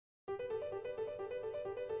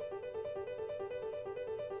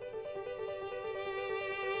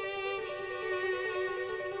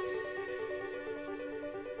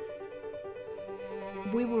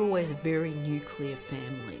We were always a very nuclear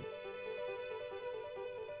family.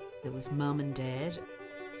 There was Mum and Dad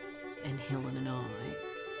and Helen and I.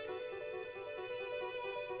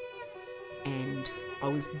 And I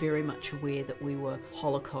was very much aware that we were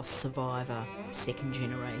Holocaust survivor, second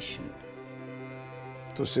generation.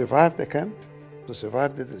 To survive the camp, to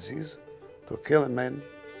survive the disease, to kill a man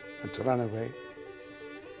and to run away,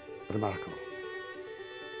 remarkable.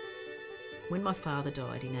 When my father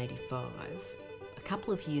died in '85, a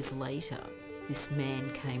couple of years later, this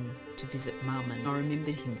man came to visit Mum, and I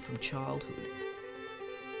remembered him from childhood.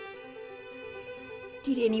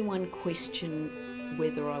 Did anyone question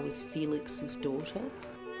whether I was Felix's daughter?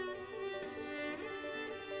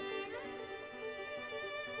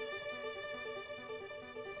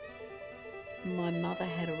 My mother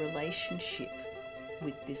had a relationship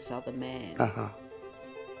with this other man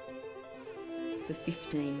for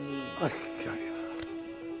 15 years. Okay.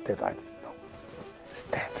 That I didn't know.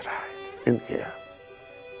 Stand right in here.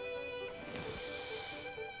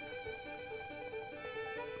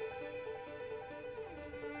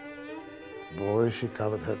 Boy, she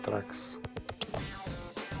covered her tracks.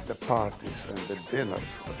 The parties and the dinners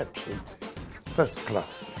were absolutely first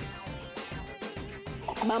class.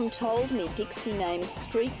 Mum told me Dixie named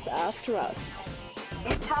streets after us.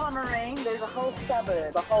 In Tullamarine, there's a whole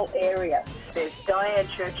suburb, a whole area. There's Diane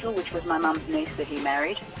Churchill, which was my mum's niece that he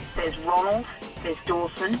married. There's Ronald, there's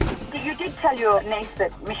Dawson. You did tell your niece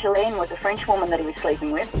that Micheline was a French woman that he was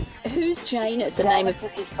sleeping with. Who's Janus? The name of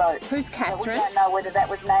his boat. Who's Catherine? We don't know whether that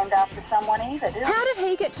was named after someone either, do we? How did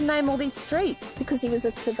he get to name all these streets? Because he was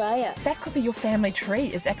a surveyor. That could be your family tree.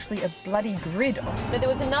 It's actually a bloody grid. But there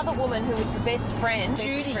was another woman who was the best friend.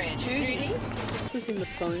 Judy. This was in the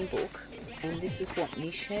phone book, and this is what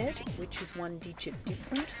Nish had, which is one digit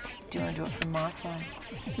different. Do you want to do it from my phone?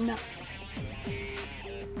 No.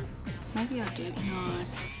 Maybe I do. No.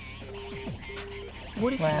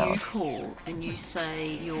 What if you call and you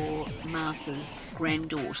say you're Martha's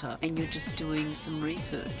granddaughter and you're just doing some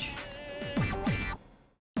research?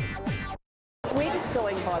 We're just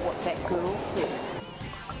going by what that girl said.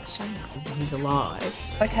 He's alive.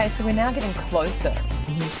 Okay, so we're now getting closer.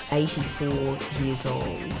 He's 84 years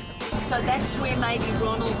old. So that's where maybe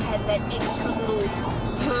Ronald had that extra little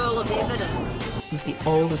pearl of evidence. He's the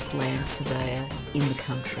oldest land surveyor in the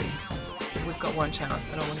country. We've got one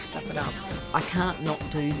chance. I don't want to stuff it up. I can't not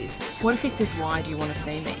do this. What if he says, why do you want to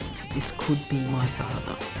see me? This could be my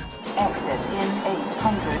father. Exit in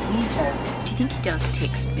 800 metres. Do you think he does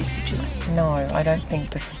text messages? No, I don't think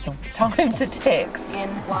this is the time to text. In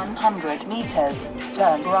 100 metres,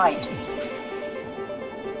 turn right.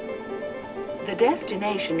 The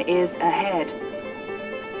destination is ahead.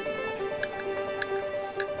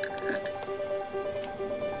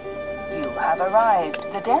 You have arrived.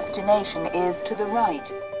 The destination is to the right.